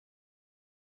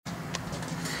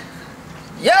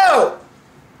Yo!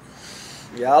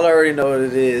 Y'all already know what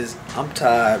it is. I'm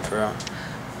tired, bro.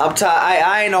 I'm tired.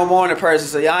 I ain't no morning person,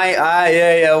 so y'all ain't.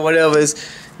 Yeah, whatever. It's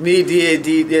me,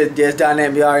 that's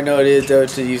dynamic. You already know what it is, though.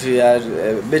 To you,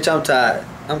 bitch, I'm tired.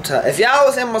 I'm tired. If y'all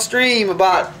was in my stream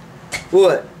about,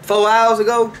 what, 4 hours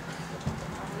ago?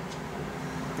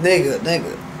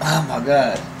 Nigga. Oh my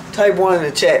god. Type 1 in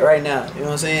the chat right now. You know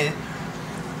what I'm saying?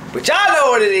 But y'all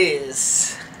know what it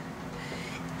is.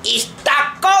 It's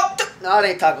Taco. No, it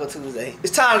ain't Taco Tuesday.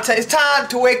 It's time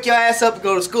to wake your ass up and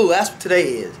go to school. That's what today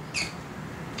is.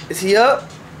 Is he up?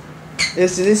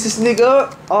 Is this nigga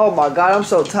up? Oh my god, I'm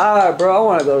so tired, bro. I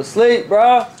want to go to sleep,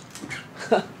 bro.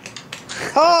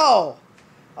 Oh,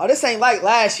 this ain't like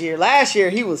last year. Last year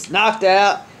he was knocked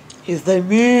out. He's like,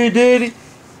 man, daddy,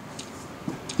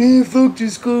 man, fuck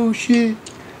this school shit.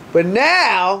 But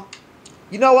now,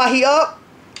 you know why he up?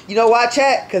 You know why,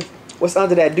 chat? Cause what's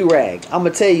under that do-rag? I'm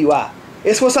gonna tell you why.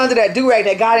 It's what's under that do-rag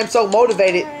that got him so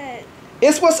motivated.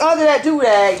 It's what's under that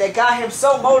do-rag that got him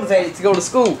so motivated to go to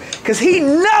school. Cause he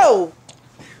know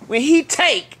when he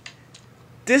take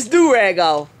this do-rag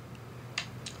off,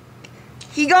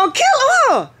 he gonna kill him,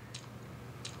 huh?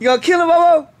 You gonna kill him,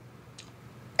 Bobo?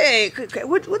 Hey,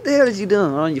 what the hell is you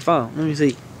doing on your phone? Let me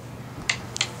see.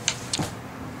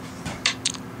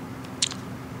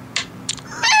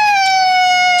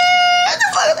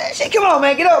 Come on,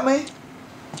 man. Get up, man.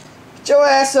 Get your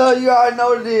ass up. You already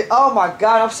know what it is. Oh, my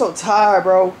God. I'm so tired,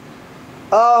 bro.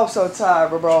 Oh, I'm so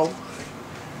tired, bro.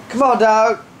 Come on,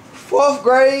 dog. 4th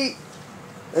grade.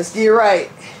 Let's get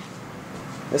right.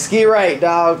 Let's get right,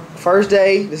 dog. First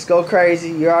day. Let's go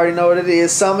crazy. You already know what it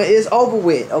is. Summer is over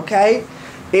with, okay?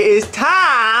 It is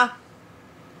time.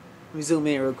 Let me zoom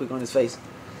in real quick on his face.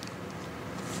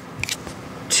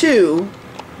 To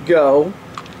go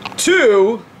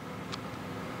to...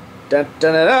 Dun,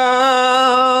 dun, dun,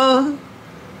 dun.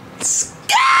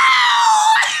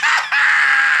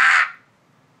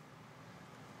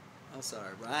 I'm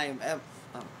sorry, bro. I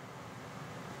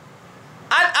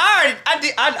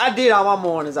did all my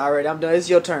mornings already. I'm done. It's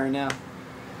your turn now.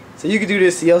 So you can do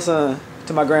this to your son,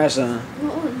 to my grandson.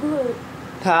 I'm good.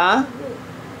 Huh? Good.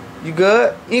 You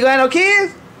good? You ain't got no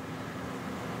kids?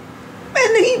 Man,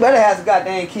 nigga, you better have some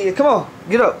goddamn kids. Come on,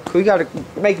 get up. We gotta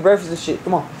make breakfast and shit.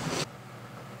 Come on.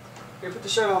 Here, put the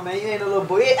shirt on, man. You ain't no little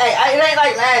boy. Hey, it ain't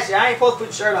like last year. I ain't supposed to put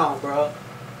the shirt on, bro.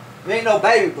 You ain't no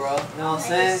baby, bro. You know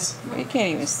what I'm saying? You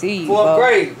can't even see. 4th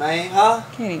grade, man, huh?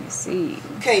 Can't even see.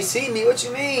 You can't see me. What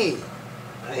you mean?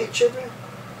 I ain't tripping.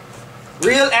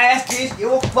 Real ass bitch.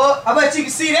 Give a fuck. I bet you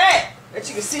can see that.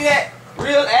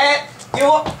 Real ass. Give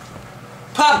a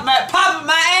popping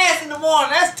my ass in the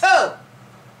morning. That's tough.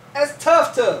 That's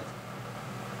tough.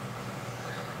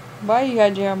 Why you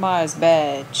got Jeremiah's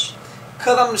badge?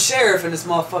 Cause I'm the sheriff in this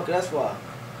motherfucker, that's why.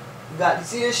 You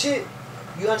see this shit?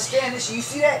 You understand this shit? You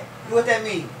see that? What that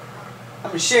mean?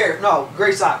 I'm the sheriff. No,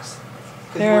 gray socks.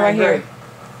 They're right here.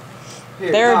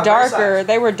 They're darker.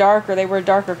 They were darker. They were a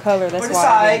darker color. That's but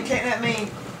why. But can't that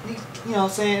mean, you know what I'm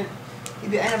saying?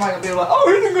 Ain't nobody gonna be like, oh,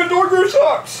 he got dark gray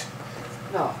socks.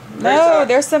 No. No,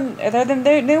 there's some. Are there them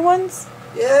new ones?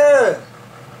 Yeah.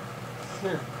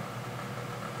 Here.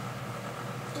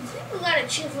 You gotta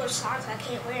choose what socks I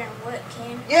can't wear and what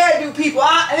can. Yeah, do people.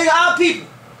 I'm people.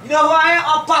 You know who I am?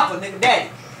 I'm Papa, nigga, daddy.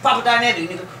 Papa Dynamic,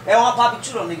 nigga. They want Papa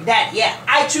Chudo, nigga, daddy. Yeah,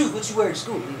 I choose what you wear to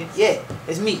school, nigga. Yeah,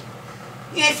 it's me.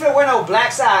 You ain't finna wear no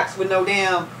black socks with no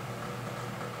damn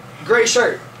gray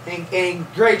shirt and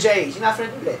gray J's. You're not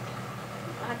finna do that.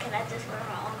 Why can't I just wear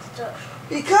my own stuff?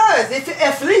 Because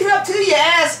if leave it up to you, your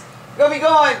ass gonna be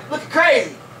going looking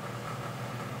crazy.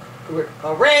 With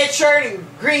a red shirt and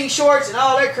green shorts and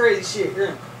all that crazy shit.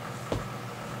 Yeah.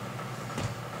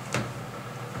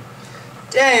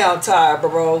 Damn, I'm tired,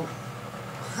 bro.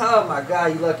 Oh my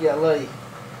god, you lucky I love you.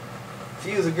 If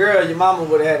you was a girl, your mama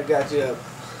would have had to got you up.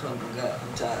 Oh my god,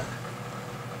 I'm tired.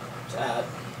 Tired.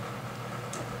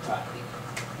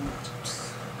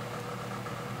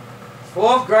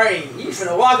 4th grade. You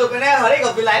finna walk up in that house, they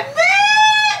gonna be like,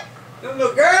 man! Them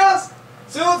little girls,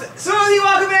 soon as he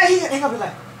walk up in there, they gonna be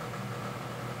like,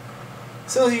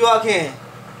 soon as you walk in.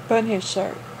 Button his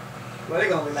shirt. Well, they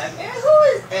gonna be like, man, who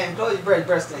is? And blow your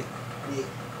breast thing. Yeah.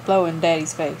 Blowing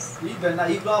daddy's face. You better not.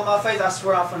 You blow in my face, I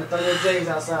swear I'm finna throw your J's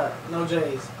outside. No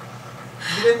J's.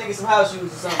 Give that nigga some house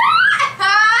shoes or something.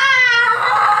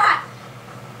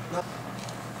 No.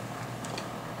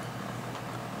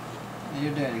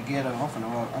 Your daddy get up. I'm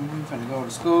finna go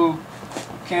to school.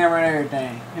 Camera and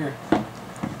everything. Here.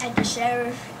 And the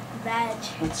sheriff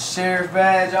badge. With the sheriff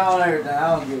badge on and everything.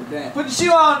 I don't give a damn. Put the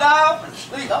shoe on, dog. I'm finna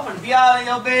sleep. I'm finna be out in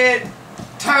your bed,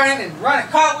 turning and running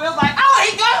cartwheels like, oh,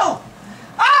 he gone!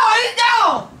 Oh, he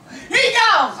gone! He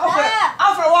gone!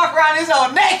 around this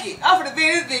hole naked. I'm finna be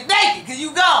in this bitch naked, cause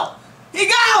you gone. He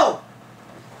gone.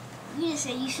 You just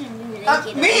said you shouldn't be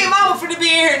naked. Me and mama finna be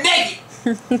in here naked.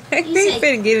 He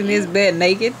finna get in his bed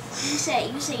naked. You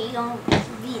said you don't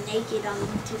be naked on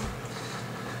YouTube.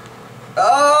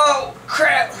 Oh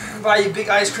crap! Buy you big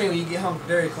ice cream when you get home from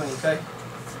Dairy Queen, okay?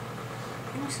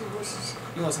 I want some bushes.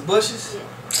 You want some bushes? Yeah.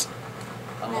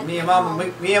 Me and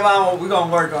mama, we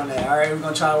gonna work on that. All right, we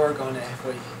gonna try to work on that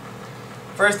for you.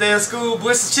 First day of school,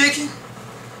 Bush's chicken.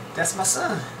 That's my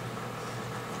son.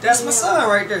 That's my son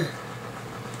right there.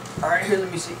 All right, here,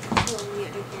 let me see.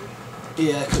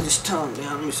 Yeah, cut his tongue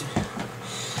down. Let me see.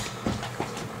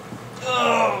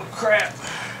 Oh crap!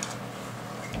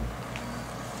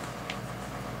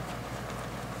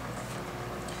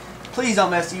 Please don't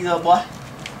mess these up, boy.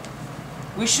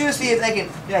 We should see if they can.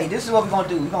 Hey, this is what we're gonna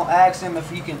do. We're gonna ask them if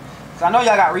you can. Cause I know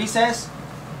y'all got recess.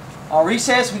 On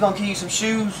recess, we're gonna give you some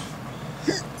shoes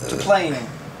to play in.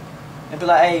 And be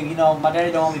like, hey, you know, my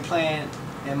daddy don't want me playing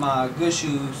in my good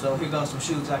shoes, so here goes some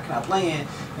shoes I can play in.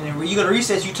 And then when you go to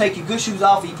recess, you take your good shoes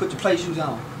off and you put your play shoes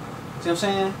on. See what I'm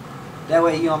saying? That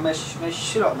way you don't mess your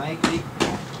shit up, man. It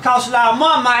costs a lot of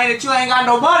money, man, that you ain't got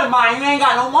no money, man. You ain't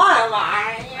got no money,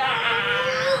 man.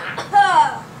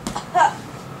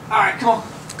 Alright, come on.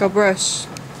 Go brush.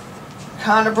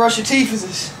 Kind of brush your teeth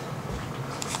is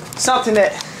something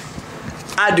that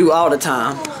I do all the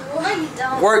time. No, you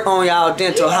don't. Work on y'all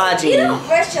dental hygiene. You don't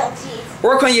brush your teeth.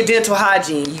 Work on your dental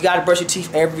hygiene. You gotta brush your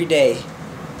teeth every day.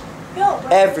 You don't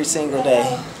brush Every single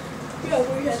day. You don't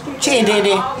brush your teeth. Chin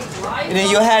diddy. And then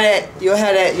you'll have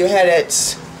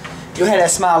that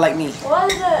smile like me.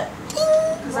 What is it?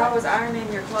 Because I was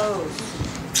ironing your clothes.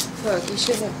 Look, you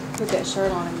shouldn't have put that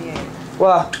shirt on him yet.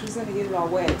 Well, He's gonna get it all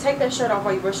wet. Take that shirt off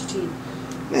while you brush your teeth.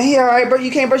 man, he alright, bro.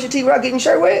 You can't brush your teeth without getting your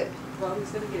shirt wet. Well,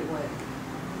 he's gonna get it wet.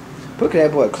 Look at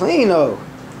that boy clean though.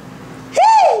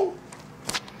 Hey!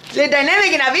 The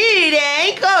dynamic in la vida,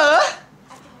 ain't cool. I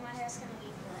think my hair's gonna be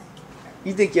black.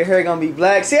 You think your hair gonna be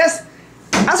black? See, that's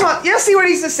what y'all see what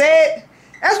he just said?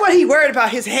 That's what he worried about,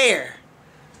 his hair.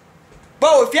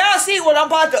 Bro, if y'all see what I'm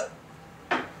about to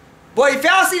if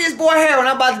y'all see this boy hair, what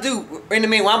I'm about to do in a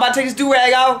minute, when I'm about to take this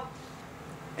do-rag off,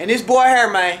 and this boy hair,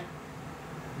 man.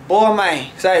 Boy, man.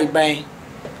 Say, man.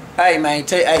 Hey, man.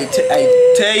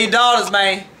 Tell your daughters,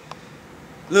 man.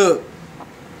 Look.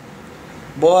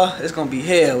 Boy, it's gonna be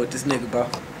hell with this nigga, bro.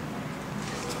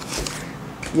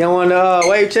 You don't want to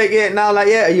wave check it now like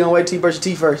that? Or you gonna wait till you brush your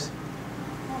teeth first?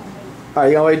 Alright,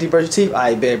 you gonna wait till you brush your teeth?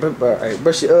 Alright, bet. Alright,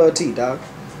 brush your teeth, dog.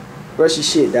 Brush your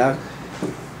shit, dog.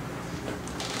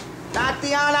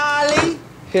 Tatiana Ali.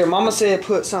 Here, mama said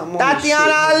put something on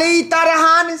Tatiana Ali,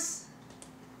 Tarahanis.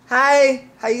 Hi,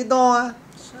 how you doing?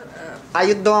 Shut up. How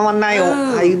you doing, my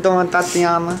name? How you doing,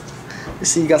 Tatiana? You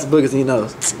see, you got some boogers in your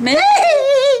nose. Man.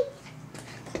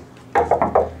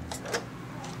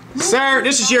 Sir,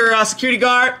 this is your security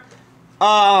guard.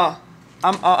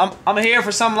 I'm here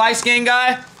for some light skinned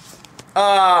guy.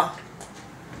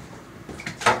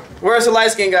 Where's the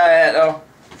light skinned guy at? Oh,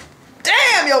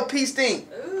 damn, your pee stink.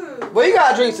 Well, you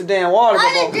gotta drink some damn water, bro.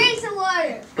 I didn't drink some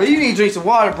water. But you need to drink some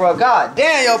water, bro. God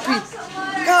damn, your pee.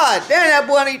 God damn, that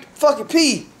boy need to fucking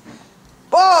pee.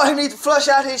 Boy, he need to flush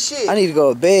out his shit. I need to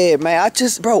go to bed, man. I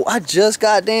just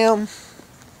goddamn.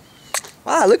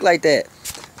 Why I look like that?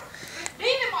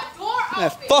 Leaving my door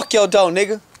Man, fuck your door,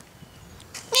 nigga.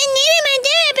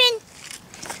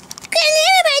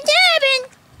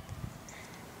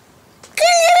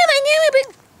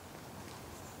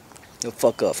 Yo,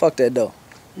 fuck up. Fuck that door.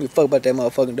 You fuck about that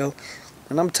motherfucking door.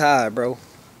 And I'm tired, bro.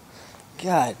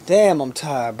 God damn, I'm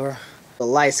tired, bro. A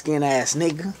light-skinned ass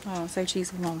nigga. Oh, say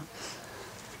cheese with mama.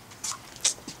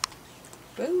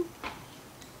 Boo.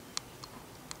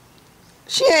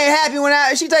 She ain't happy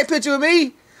when she take a picture with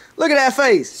me. Look at that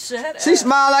face. Shut up. She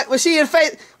smile like when she in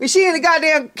the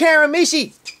goddamn camera me,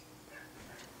 she.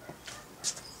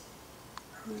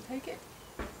 Will you take it?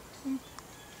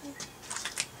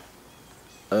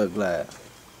 Glad.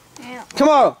 Yeah. Come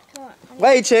on.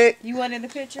 Wait, check. You want in the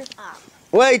picture?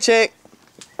 Wait, check.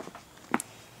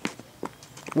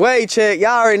 Wait, check.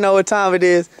 Y'all already know what time it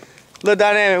is. Little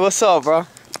Dynamic, what's up, bro?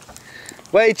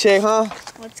 Wait, check, huh?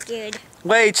 What's good?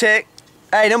 Wait, check.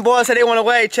 Hey, them boys said they want a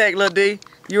wave check, Lil D.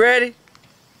 You ready?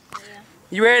 Yeah.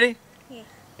 You ready? Yeah.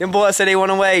 Them boys said they want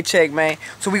a wave check, man.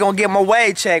 So we gonna give them a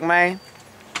wave check, man.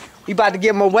 We about to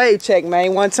give them a wave check,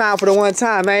 man. One time for the one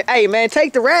time, man. Hey, man,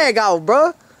 take the rag off,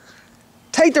 bro.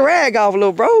 Take the rag off,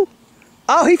 little bro.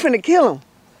 Oh, he finna kill him.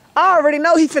 I already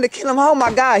know he finna kill him. Oh,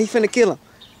 my God, he finna kill him.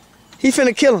 He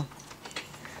finna kill him.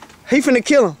 He finna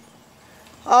kill him.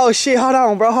 Oh, shit, hold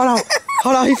on, bro. Hold on.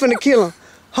 Hold on, he finna kill him.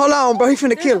 Hold on, bro. He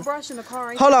finna kill him. Brush in the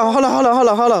car. Hold on. Oh,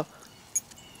 nigga, hold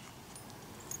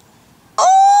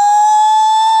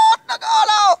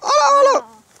on.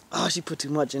 Oh, she put too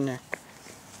much in there.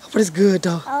 But it's good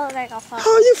though. Oh, there go fun.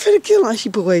 Oh, you finna kill him. She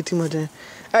put way too much in.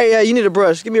 Hey, you need a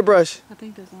brush. Give me a brush. I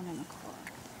think there's one in the car.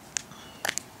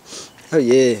 Oh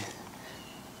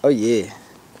yeah.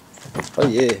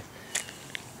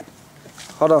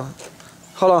 Hold on.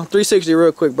 360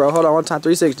 real quick, bro. Hold on, one time,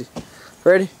 360.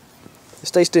 Ready?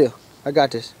 Stay still. I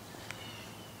got this.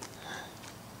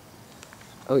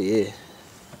 Oh yeah.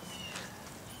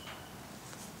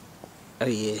 Let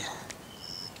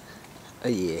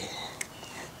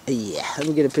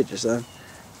me get a picture, son.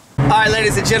 All right,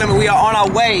 ladies and gentlemen, we are on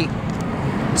our way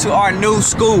to our new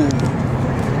school.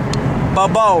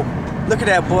 Bobo, look at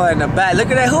that boy in the back. Look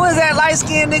at that. Who is that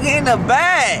light-skinned nigga in the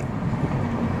back?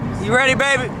 You ready,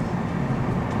 baby?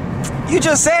 You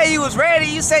just said you was ready.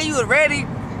 You say you was ready.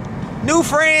 New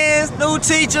friends, new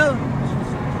teacher.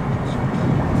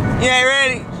 You ain't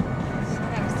ready?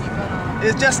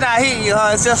 It's just not hitting you,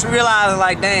 huh? It's just realizing,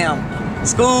 like, damn.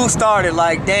 School started,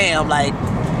 like, damn, like,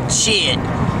 shit.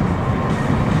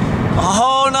 A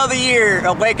whole nother year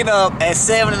of waking up at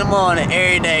 7 in the morning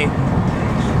every day.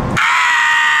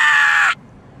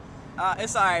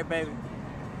 It's alright, baby.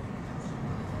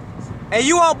 And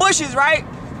you want bushes, right?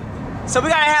 So we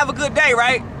gotta have a good day,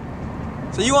 right?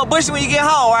 So you want bushes when you get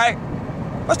home, right?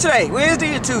 What's today?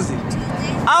 Wednesday or Tuesday?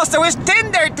 Oh, so it's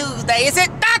Tender Tuesday. Is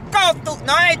it Taco Tuesday?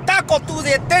 No, it ain't Taco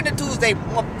Tuesday. It's Tender Tuesday.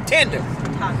 Tender.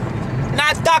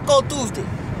 Not Taco Tuesday.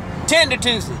 Tender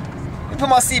Tuesday. Let me put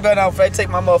my seatbelt on before I take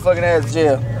my motherfucking ass to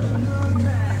jail.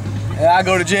 And I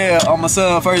go to jail on my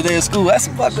son's first day of school. That's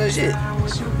some fucked up shit.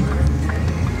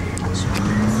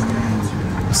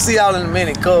 See y'all in a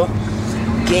minute, cool?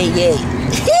 Yeah.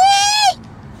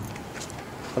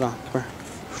 Hold on, come here.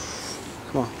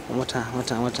 Come on, one more time.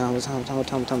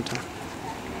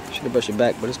 Should have brushed your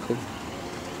back, but it's cool.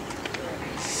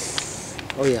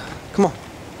 Oh yeah, come on.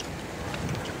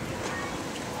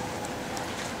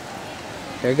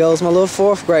 There goes my little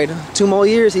 4th grader. 2 more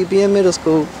years, he'll be in middle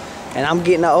school. And I'm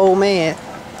getting an old man.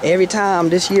 Every time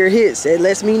this year hits, it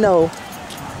lets me know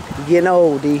you're getting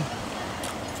old, D.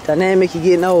 Dynamic, you're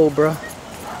getting old, bro.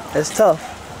 That's tough.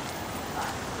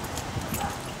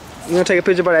 You gonna take a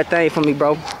picture of that thing for me,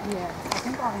 bro? Yeah, I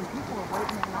think all these people are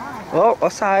waiting in line. Oh,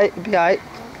 that's alright. It'll be alright.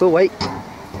 We'll wait.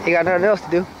 He got nothing else to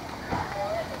do.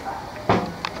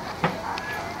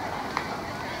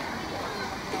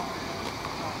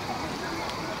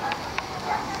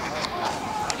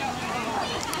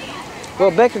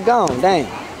 Well, Becca gone. Dang.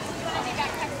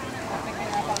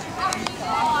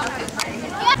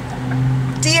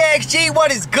 DXG,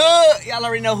 what is good? Y'all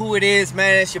already know who it is,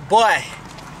 man. It's your boy.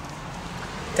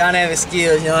 Dynamic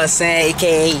Skills, you know what I'm saying?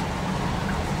 AKA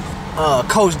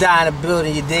Coach Di in the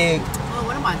building, you dig? Oh,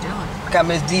 what am I doing? Got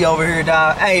Miss D over here,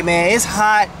 dog. Hey, man, it's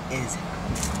hot as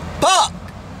fuck.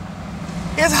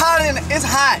 It's hot.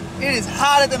 It is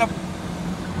hotter than a...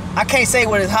 I can't say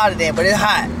what is hotter than, but it's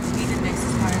hot.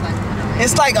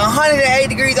 It's like 108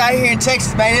 degrees out here in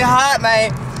Texas, man. It's hot,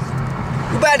 man.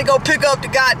 We about to go pick up the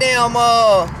goddamn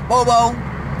Bobo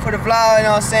for the vlog, you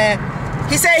know what I'm saying?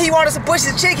 He said he wanted some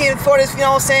Bush's chicken for this, you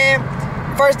know what I'm saying?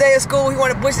 First day of school, he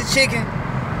wanted Bush's chicken.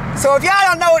 So if y'all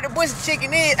don't know what the Bush's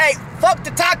chicken is, hey, fuck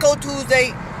the Taco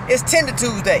Tuesday, it's Tender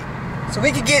Tuesday. So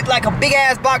we could get like a big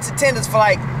ass box of tenders for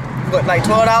like, what, like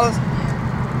 $12?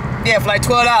 Yeah, for like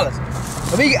 $12.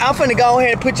 So I'm finna go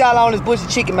ahead and put y'all on this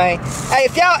Bush's chicken, man. Hey,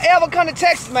 if y'all ever come to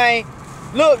Texas, man,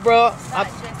 look, bro.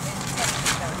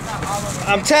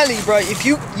 I'm telling you, bro, if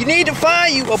you need to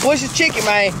find you a Bush's chicken,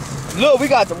 man. Look, we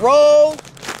got the roll.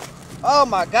 Oh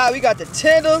my God, we got the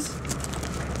tenders.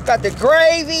 Got the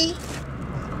gravy.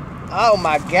 Oh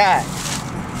my God.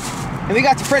 And we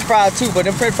got the French fries too, but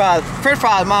them French fries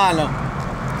mine though.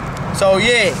 So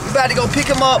yeah, we about to go pick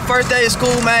him up first day of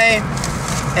school, man.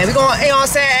 And we gonna, you know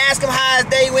what I'm saying, ask him how his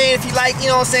day went, if he like, you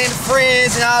know what I'm saying, the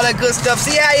friends and all that good stuff.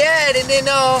 See how he had, and then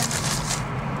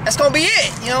that's gonna be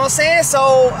it, you know what I'm saying?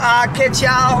 So I'll catch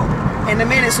y'all in a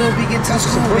minute soon as we get to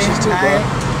school. Bushes too, bro.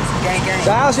 Gang, gang.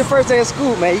 So how's your first day of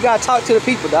school, man? You gotta talk to the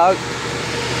people, dog.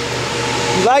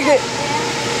 You like it?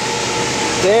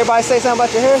 Did everybody say something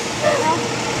about your hair?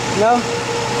 No? No?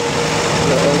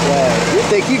 You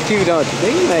think you cute, don't you?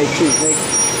 You ain't cute,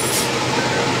 nigga.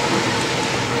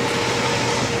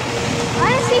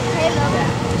 Why is he red velvet?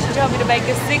 She told me to make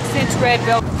a 6-inch red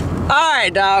velvet.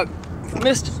 Alright, dog.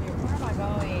 Mr. Where am I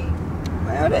going?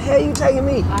 Man, where the hell you taking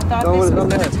me? I thought this was going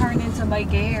to turn into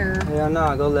Lake Air. Yeah,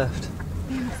 no, go left.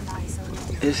 It's nice over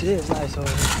here. This is nice over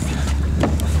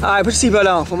here. Alright, put your seatbelt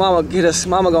on for mama get us.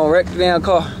 Mama gonna wreck the damn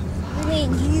car. I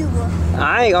mean you.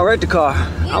 I ain't gonna wreck the car.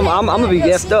 I'm gonna be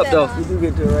gassed up though. If you do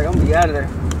get to it wreck, I'm gonna be out of there.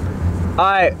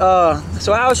 Alright,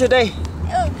 so how was your day? It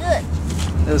was good.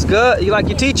 It was good? You like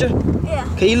your teacher? Yeah.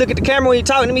 Can you look at the camera when you're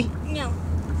talking to me? No.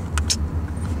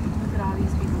 Look at all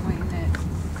these people waiting at.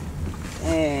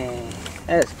 Dang,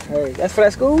 that's crazy. That's for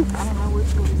that school? I don't know which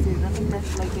school this is. I think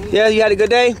that's Lake Air. Yeah, you had a good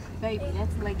day? Baby,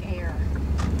 that's Lake Air.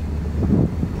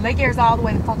 Lake Air's all the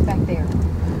way the fuck back there.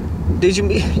 Did you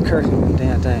meet cursing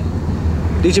damn thing?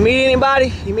 Did you meet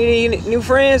anybody? You meet any new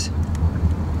friends?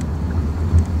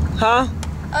 Huh?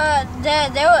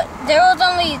 There was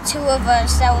only 2 of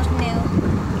us that was new.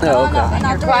 Oh, okay.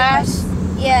 Not Your 3 class?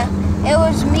 of us. Yeah. It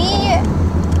was me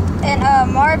and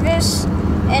Marvis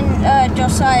and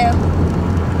Josiah.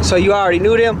 So you already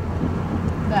knew them?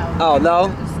 No. Oh, no?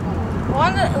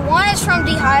 One is from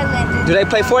the Highlanders. Do they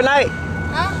play Fortnite?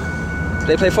 Huh? Do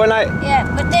they play Fortnite? Yeah,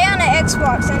 but they on the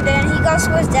Xbox, and then he goes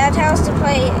to his dad's house to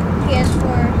play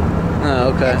PS4.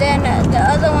 Oh, okay. And then the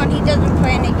other one, he doesn't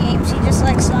play any games. He just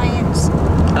likes science.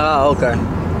 Oh, okay.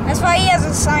 That's why he has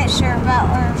a science shirt about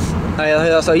Earth. Oh,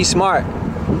 yeah, so he's smart.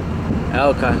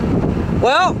 Okay.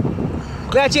 Well,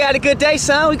 glad you had a good day,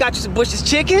 son. We got you some Bush's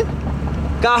chicken.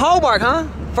 Got homework, huh?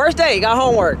 First day, got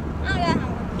homework. I don't got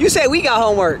homework. You said we got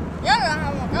homework. Y'all got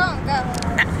homework. I don't got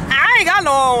homework. I ain't got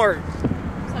no homework.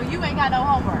 So you ain't got no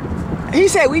homework? He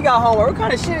said we got homework. What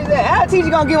kind of shit is that? How the teacher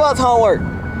gonna give us homework?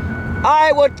 All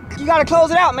right, well, you gotta close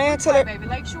it out, man. Sorry, baby.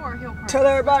 Lake Shore, Hillcrest. Tell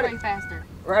everybody. Way faster.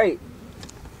 Right.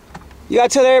 You gotta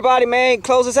tell everybody, man.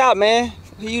 Close us out, man.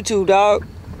 For YouTube, dog.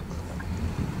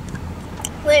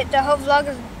 Wait, the whole vlog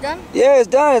is done? Yeah, it's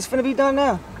done. It's finna be done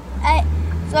now.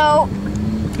 So,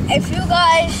 if you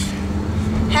guys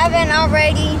haven't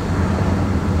already,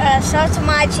 sub to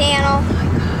my channel.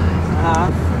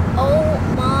 Uh-huh. Oh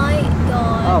my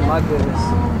god. Oh my goodness.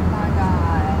 Oh my God.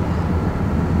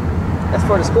 That's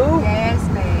for the school? Yes,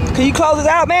 babe. Can you close us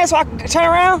out, man, so I can turn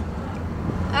around?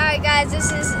 Alright guys, this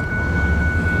has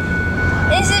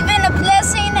been a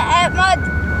blessing at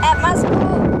my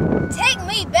school. Take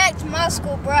me back to my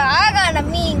school, bro. I got a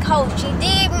mean coach. He didn't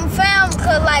even found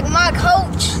because like my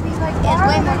coach He's like, is why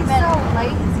way are more they better. so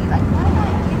lazy? Like, why not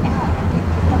get out and get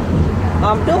the fuck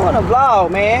I'm doing a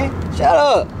vlog, man. Shut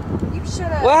up. You should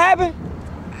have. What happened?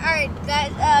 Alright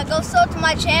guys, go sub to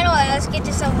my channel and let's get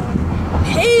this over with.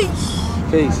 Peace.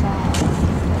 Peace.